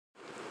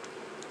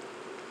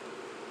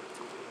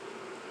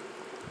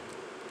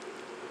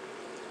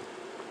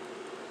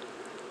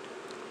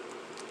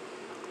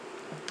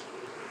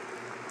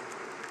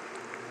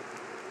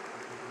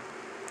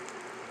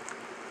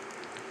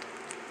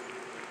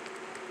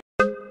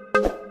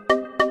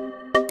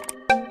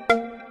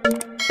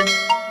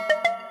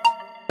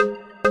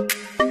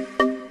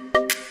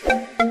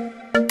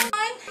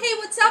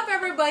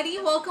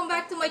welcome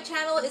back to my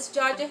channel. It's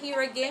Jaja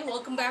here again.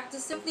 Welcome back to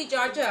Simply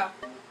Jaja.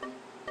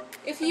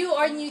 If you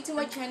are new to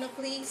my channel,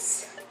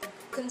 please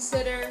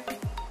consider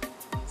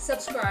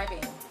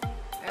subscribing.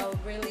 I'll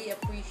really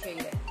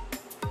appreciate it.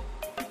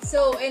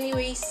 So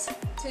anyways,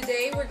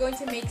 today we're going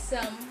to make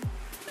some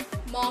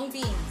mung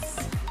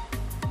beans.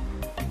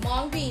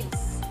 Mung beans.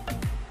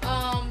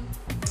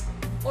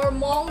 Or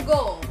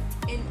Monggo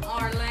in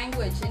our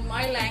language, in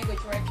my language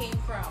where I came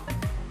from.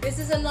 This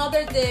is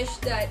another dish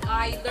that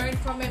I learned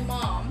from my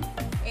mom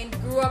and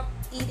grew up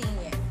eating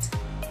it.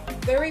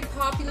 Very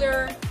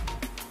popular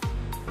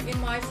in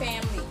my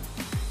family.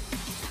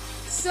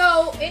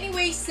 So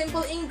anyway,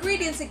 simple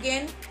ingredients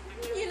again,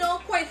 you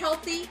know, quite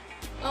healthy.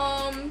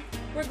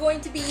 We're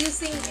going to be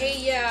using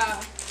a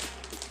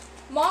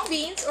mung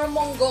beans or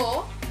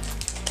Monggo.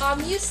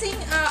 I'm using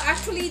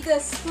actually the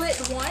split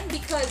one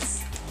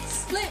because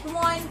split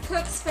one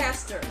cooks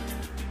faster,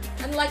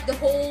 unlike the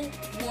whole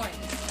one,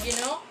 you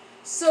know.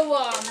 So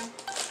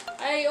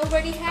I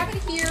already have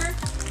it here,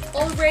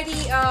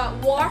 already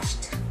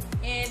washed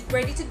and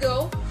ready to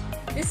go.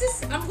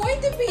 I'm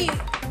going to be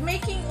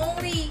making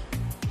only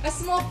a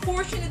small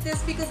portion of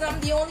this because I'm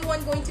the only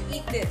one going to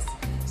eat this.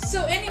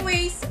 So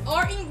anyways,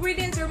 our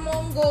ingredients are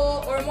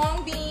Monggo or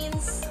mung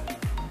beans,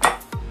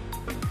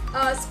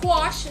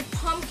 squash,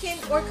 pumpkin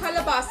or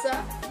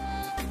kalabasa,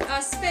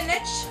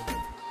 spinach,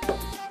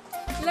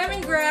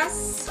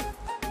 lemongrass,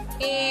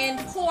 and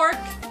pork,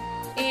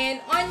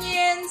 and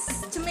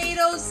onions,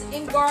 tomatoes,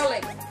 and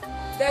garlic.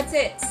 That's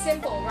it.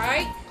 Simple,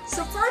 right?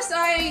 So first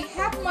I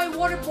have my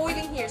water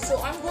boiling here,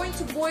 so I'm going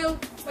to boil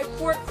my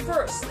pork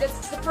first.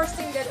 That's the first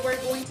thing that we're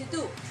going to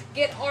do.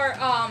 Get our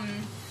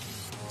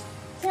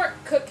pork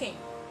cooking,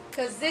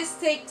 because this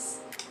takes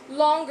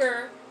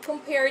longer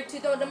compared to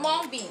the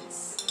mung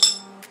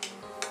beans.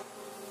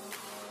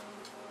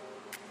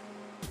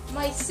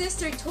 My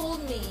sister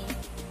told me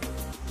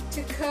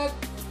to cook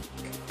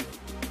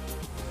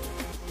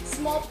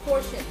small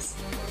portions.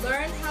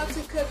 Learn how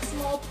to cook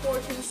small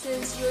portions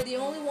since you're the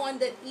only one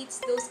that eats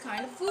those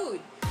kind of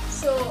food.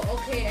 So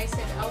okay, I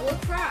said I will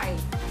try.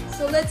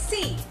 So let's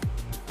see.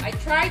 I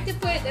tried to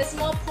put a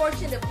small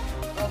portion of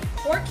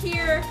pork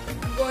here.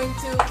 I'm going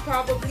to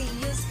probably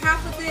use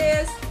half of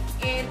this,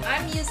 and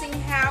I'm using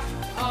half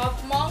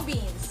of mung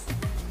beans.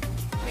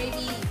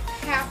 Maybe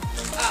half,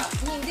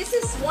 this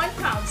is 1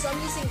 pound, so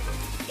I'm using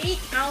 8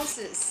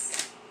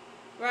 ounces.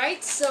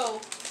 Right?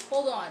 So,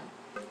 hold on.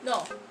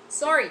 No,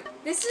 sorry.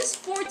 This is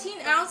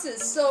 14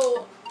 ounces,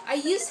 so I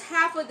use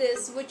half of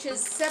this, which is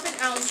 7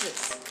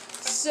 ounces.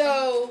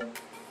 So,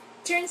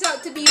 turns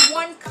out to be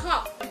 1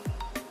 cup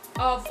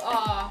of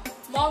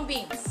mung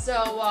beans.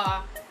 So,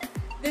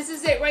 this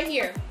is it right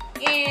here.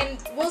 And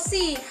we'll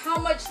see how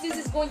much this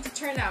is going to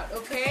turn out,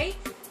 okay?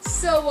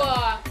 So,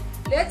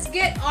 let's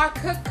get our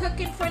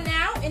cooking for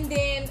now, and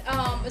then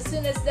as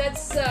soon as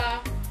that's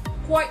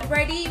quite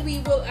ready, we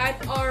will add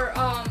our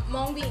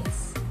mung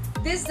beans.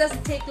 This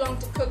doesn't take long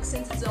to cook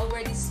since it's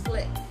already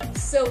split.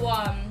 So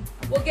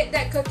we'll get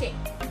that cooking.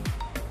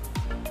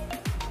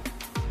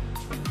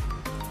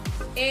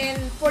 And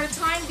for the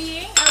time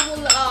being, I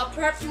will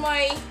prep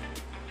my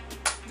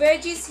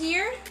veggies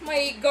here,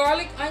 my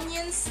garlic,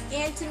 onions,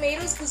 and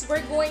tomatoes, because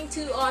we're going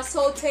to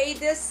saute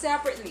this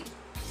separately.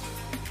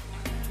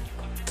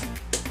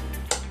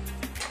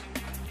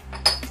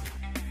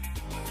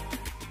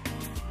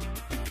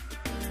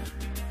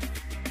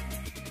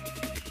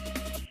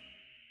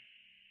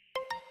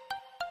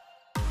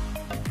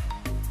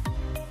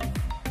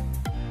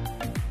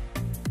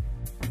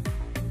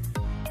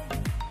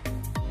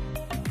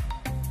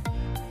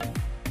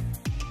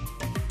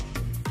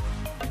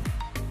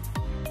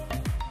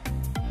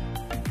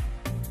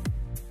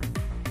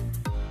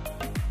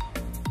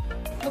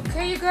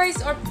 Okay, you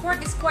guys, our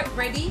pork is quite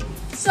ready.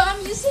 So I'm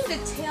using the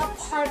tail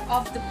part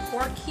of the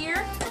pork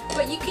here,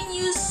 but you can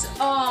use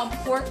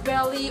pork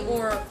belly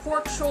or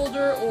pork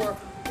shoulder or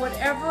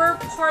whatever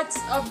parts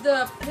of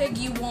the pig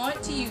you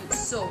want to use.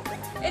 So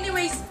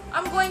anyways,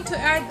 I'm going to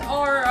add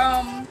our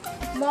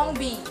mung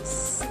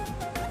beans.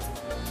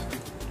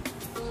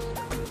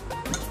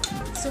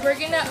 So we're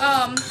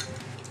gonna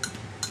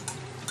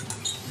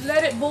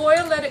let it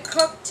boil, let it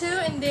cook too,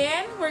 and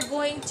then we're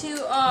going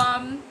to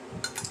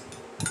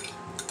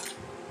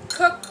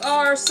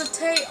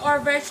saute our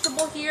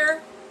vegetable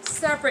here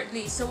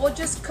separately. So we'll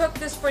just cook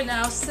this for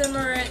now,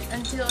 simmer it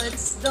until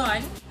it's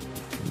done.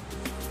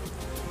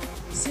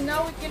 So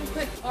now we can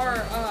put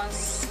our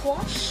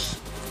squash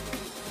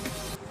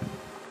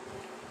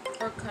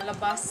or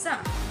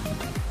kalabasa.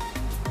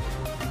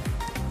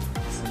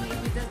 So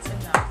maybe that's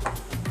enough,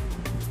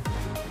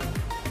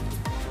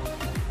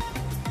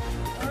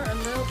 or a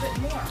little bit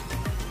more.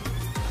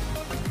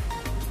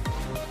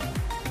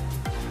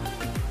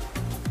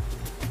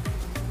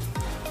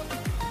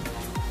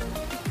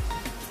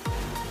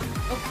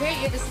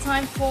 Okay, it is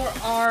time for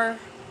our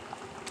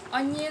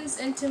onions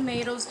and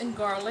tomatoes and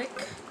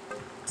garlic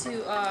to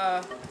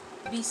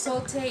be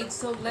sauteed.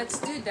 So let's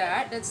do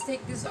that. Let's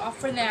take this off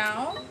for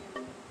now.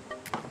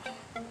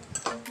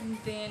 And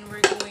then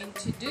we're going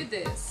to do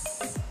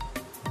this.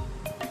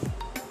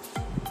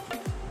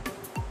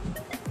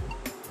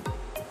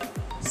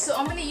 So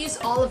I'm gonna use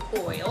olive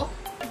oil.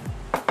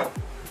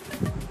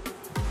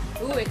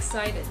 Ooh,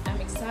 excited.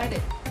 I'm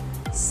excited.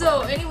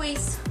 So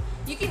anyways,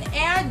 you can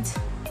add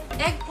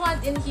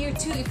eggplant in here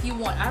too if you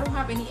want. I don't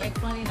have any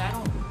eggplant and I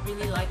don't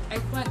really like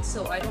eggplant,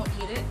 so I don't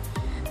eat it.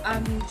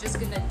 I'm just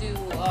gonna do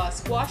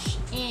squash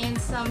and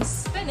some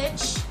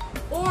spinach,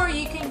 or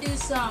you can do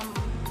some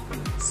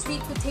sweet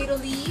potato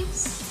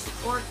leaves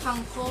or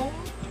kangkong,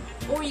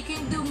 or you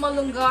can do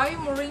malunggay,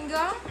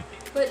 moringa,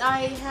 but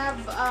I have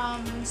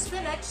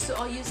spinach, so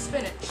I'll use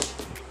spinach.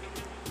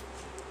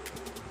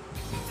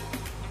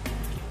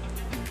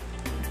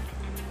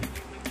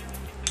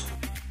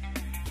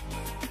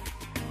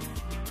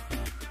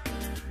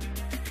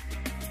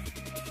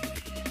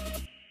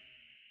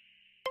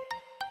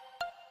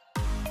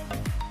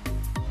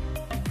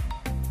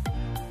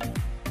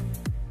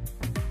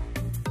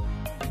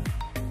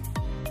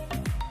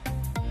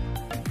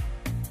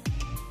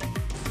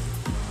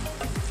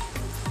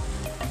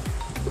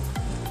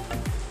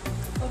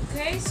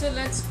 Okay, so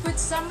let's put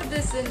some of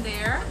this in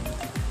there.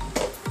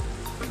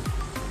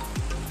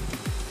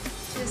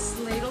 Just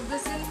ladle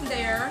this in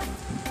there.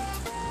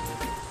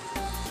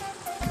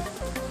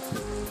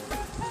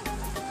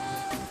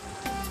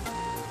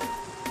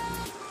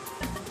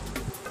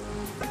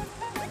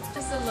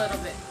 Just a little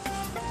bit.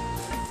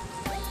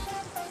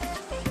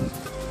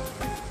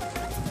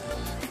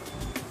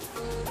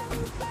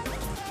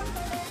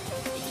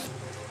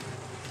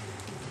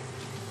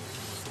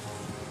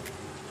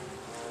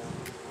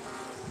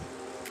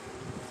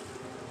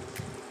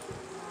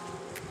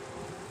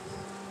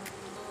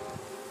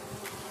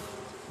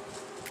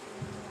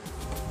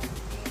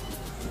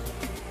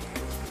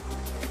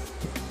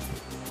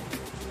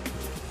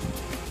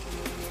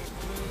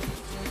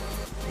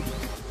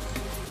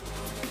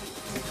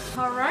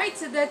 Alright,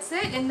 so that's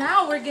it. And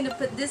now we're gonna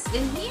put this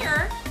in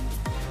here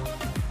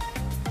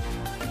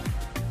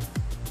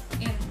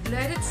and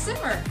let it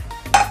simmer.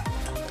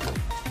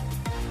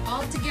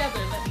 All together.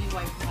 Let me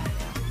wipe my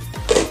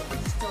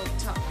stove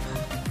top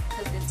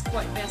because it's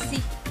quite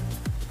messy.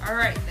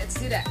 Alright, let's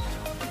do that.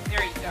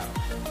 There you go.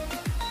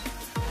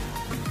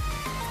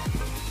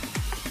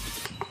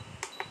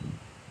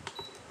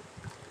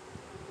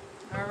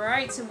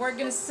 Alright, so we're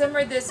gonna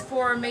simmer this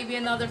for maybe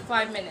another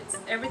 5 minutes.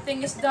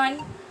 Everything is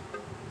done.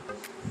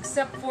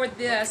 Except for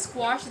the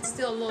squash, it's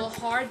still a little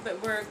hard, but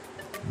we're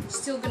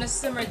still gonna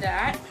simmer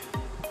that.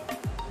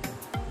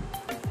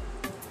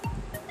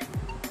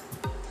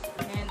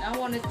 And I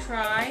want to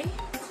try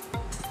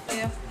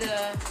if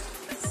the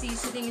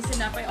seasoning is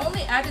enough. I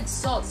only added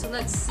salt, so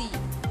let's see.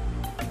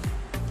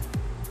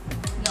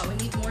 No, we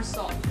need more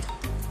salt.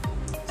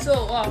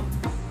 So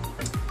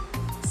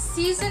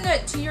season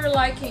it to your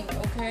liking,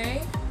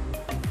 okay?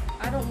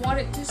 I don't want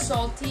it too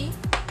salty.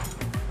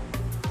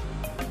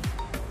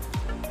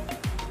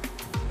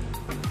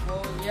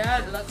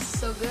 Yeah, it looks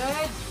so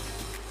good.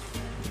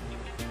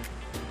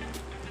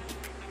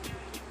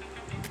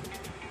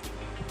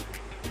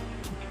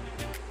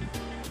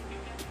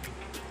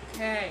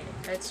 Okay,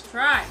 let's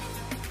try.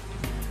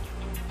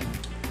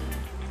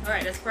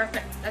 Alright, that's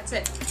perfect. That's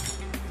it.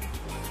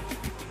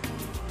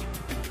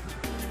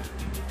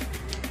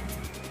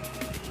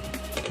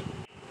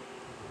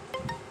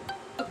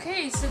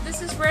 Okay, so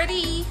this is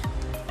ready.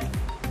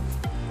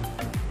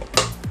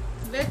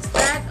 Let's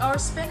add our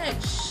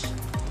spinach.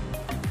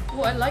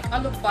 Oh, I like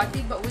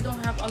alubati, but we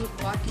don't have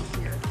alubati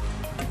here.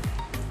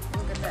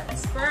 Look at that,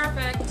 it's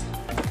perfect.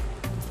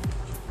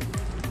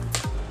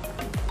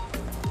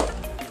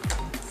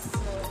 So,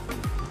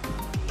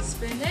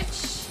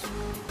 spinach.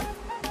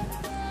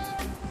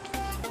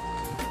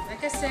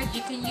 Like I said,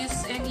 you can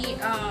use any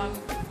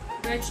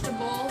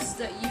vegetables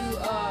that you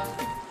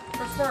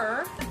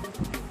prefer.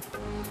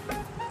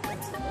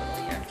 It's a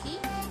little yucky.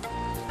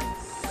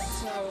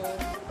 So,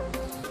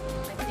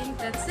 I think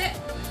that's it.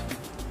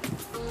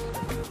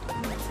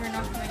 Turn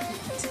off my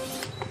heat.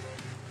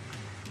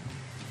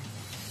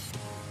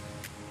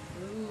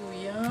 Ooh,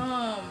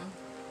 yum.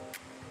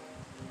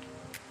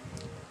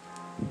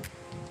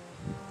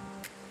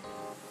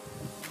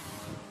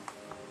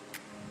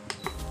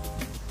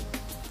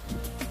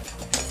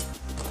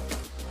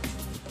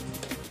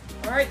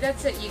 Alright,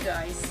 that's it, you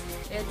guys.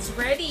 It's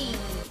ready.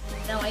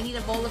 Now I need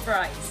a bowl of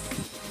rice.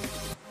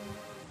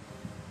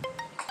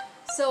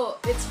 So,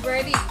 it's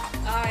ready.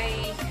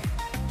 I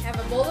have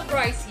a bowl of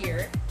rice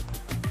here.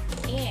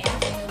 And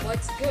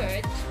what's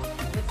good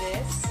with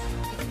this,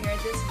 you pair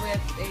this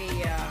with a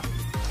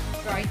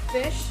dried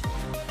fish.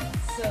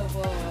 So,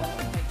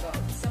 oh my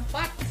god, some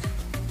fat.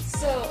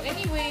 So,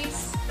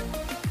 anyways,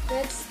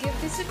 let's give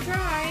this a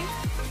try.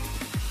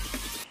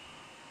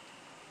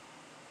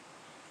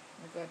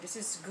 Oh my god, this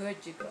is good,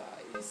 you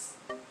guys.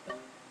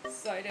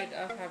 Excited,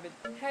 I haven't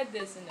had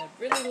this in a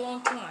really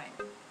long time.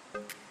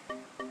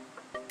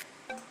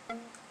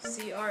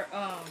 See, our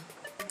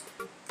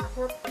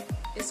pork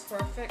is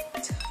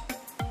perfect.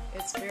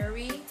 It's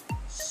very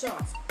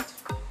soft.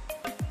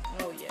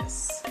 Oh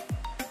yes.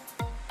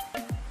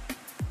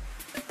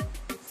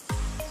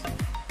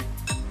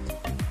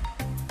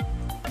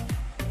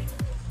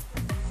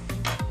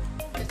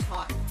 It's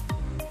hot.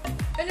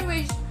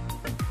 anyways,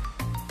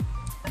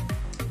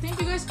 thank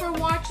you guys for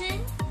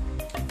watching.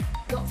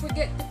 Don't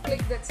forget to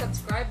click that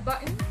subscribe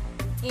button,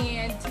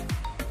 and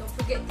don't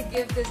forget to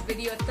give this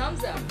video a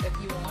thumbs up if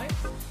you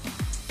want.